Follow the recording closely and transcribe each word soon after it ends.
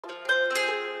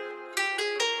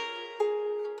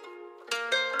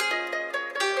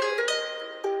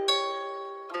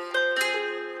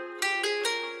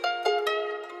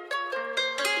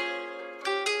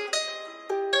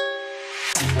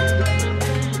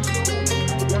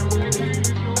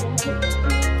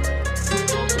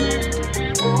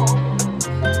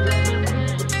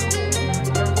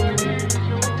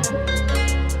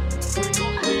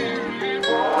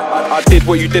did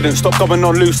what you didn't. Stop going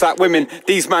on loose like women.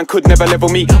 These man could never level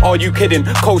me, are you kidding?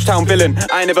 Colch Town villain,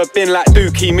 I ain't never been like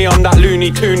Dookie. Me, I'm that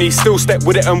loony toony, still step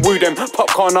with it and woo them.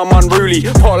 Popcorn, I'm unruly,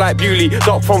 pot like Bewley.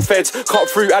 Dock from feds, cut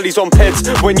through alleys on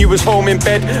peds. When you was home in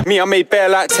bed, me, I made bare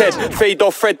like Ted. Fade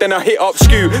off Fred, then I hit up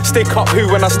Skew. Stick up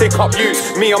who when I stick up you?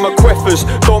 Me, I'm a queffers,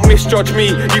 don't misjudge me.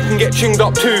 You can get chinged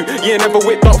up too, you never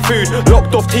whipped up food.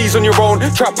 Locked off teas on your own,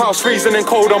 trap house freezing and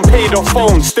cold, I'm paid off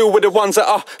phone. Still with the ones that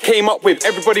I came up with.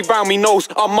 Everybody round me knows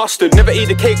I'm mustard. Never eat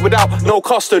a cake without no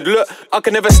custard. Look, I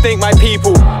can never stink my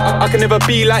people. I can never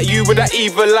be like you with that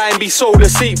evil lie and be so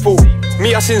deceitful.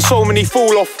 Me, I seen so many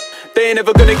fall off, they ain't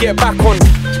never gonna get back on.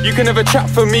 You can never chat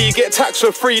for me, get taxed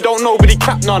for free, don't nobody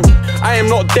cap none. I am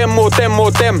not them or them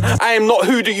or them, I am not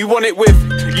who do you want it with.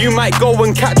 You might go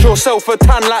and catch yourself a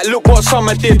tan like look what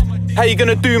Summer did. How you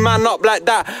gonna do man up like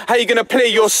that? How you gonna play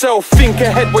yourself? Think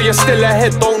ahead while you're still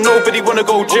ahead, don't nobody wanna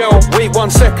go jail. Wait 1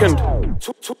 second,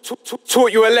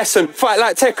 taught you a lesson, fight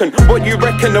like Tekken. What you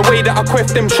reckon, the way that I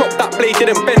queft them, chop that blade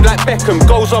didn't bend like Beckham.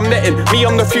 Goals I'm netting, me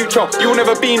I'm the future, you'll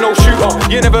never be no shooter.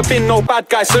 You never been no bad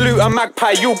guy, salute a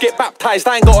magpie, you'll get baptized.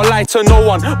 I ain't gotta lie to no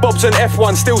one, Bob's and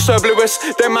F1 still serve Lewis.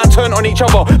 Them man turn on each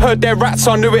other, heard their rats,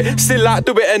 I knew it. Still like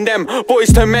do it and them,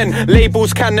 boys to men.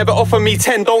 Labels can never offer me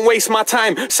 10, don't waste my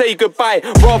time, say goodbye.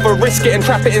 Rather risk it and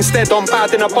trap it instead, I'm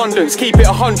bad in abundance. Keep it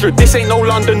 100, this ain't no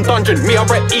London dungeon. Me I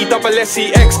rep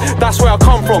E-double-S-E-X, that's where I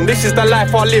come from, this is the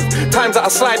life I live. Times that I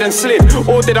slide and slid,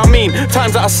 or did I mean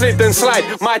times that I slid and slide?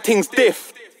 My thing's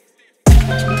diff.